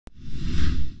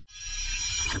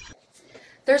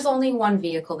There's only one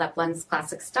vehicle that blends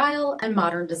classic style and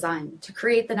modern design to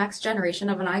create the next generation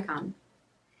of an icon.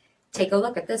 Take a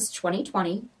look at this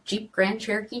 2020 Jeep Grand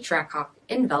Cherokee Trackhawk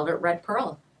in Velvet Red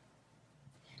Pearl.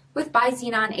 With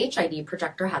BI-XENON HID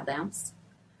projector headlamps,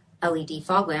 LED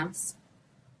fog lamps,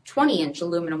 20-inch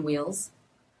aluminum wheels,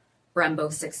 BREMBO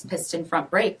 6-piston front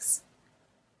brakes,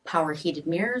 power heated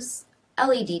mirrors,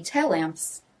 LED tail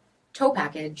lamps, tow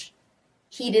package,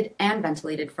 heated and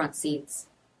ventilated front seats,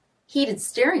 heated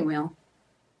steering wheel,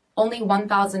 only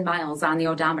 1,000 miles on the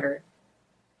odometer,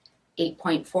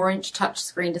 8.4-inch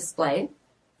touchscreen display,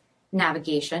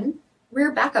 navigation,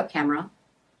 rear backup camera,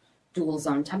 dual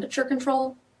zone temperature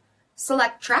control,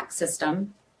 SELEC-TRAC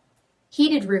system,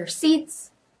 heated rear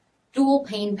seats,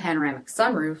 DUAL-PANE panoramic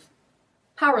sunroof,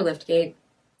 power liftgate,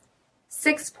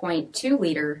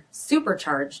 6.2-liter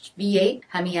supercharged V8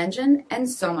 HEMI engine, and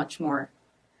so much more.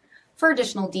 For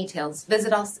additional details,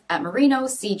 visit us at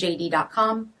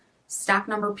marinocjd.com, stock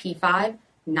number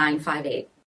P5958.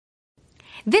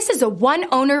 This is a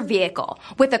one-owner vehicle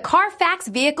with a CARFAX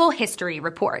vehicle history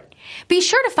report. Be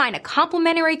sure to find a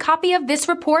complimentary copy of this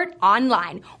report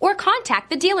online or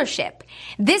contact the dealership.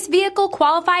 This vehicle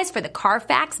qualifies for the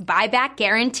CARFAX buyback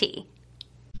guarantee.